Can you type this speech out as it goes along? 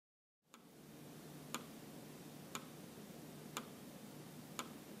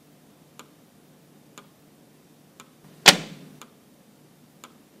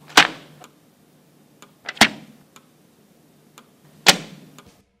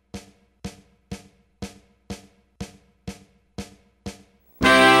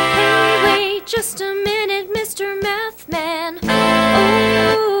just a minute, Mr. Mathman.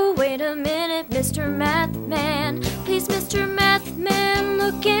 Oh, wait a minute, Mr. Mathman. Please, Mr. Mathman,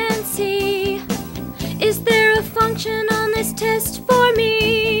 look and see. Is there a function on this test for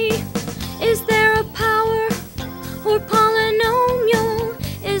me? Is there a power or polynomial?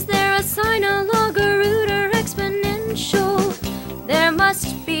 Is there a sine, a log, a root, or exponential? There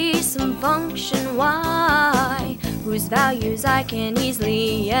must be some function y whose values I can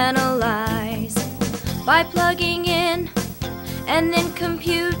easily analyze. By plugging in and then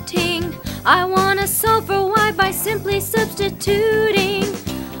computing, I want to solve for y by simply substituting.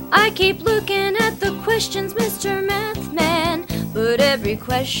 I keep looking at the questions, Mr. Mathman, but every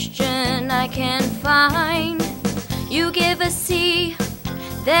question I can find, you give a C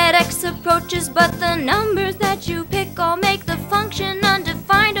that x approaches, but the numbers that you pick all make the function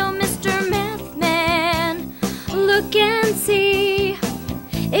undefined. Oh, Mr. Mathman, look and see.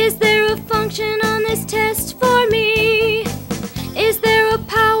 Is there a function on this test for me? Is there a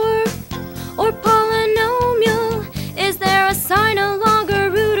power or polynomial? Is there a sine, a log, a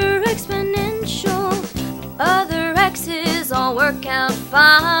root, or exponential? Other x's all work out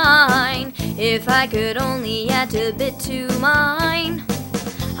fine if I could only add a bit to mine.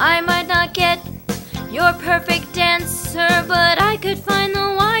 I might not get your perfect answer, but I could find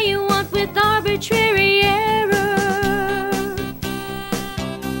the y you want with arbitrary error.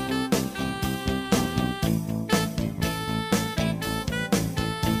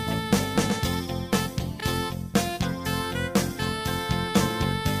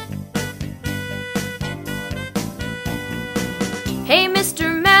 Hey,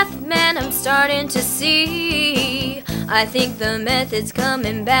 Mr. Mathman, I'm starting to see. I think the method's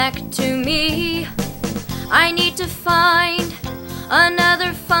coming back to me. I need to find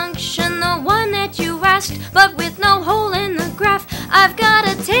another function, the one that you asked, but with no hole in the graph. I've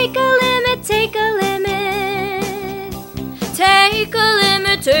gotta take a limit, take a limit, take a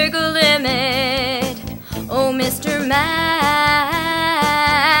limit, take a limit. Oh, Mr. Mathman,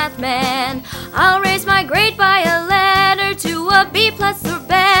 I'll raise my grade by a letter to a B plus or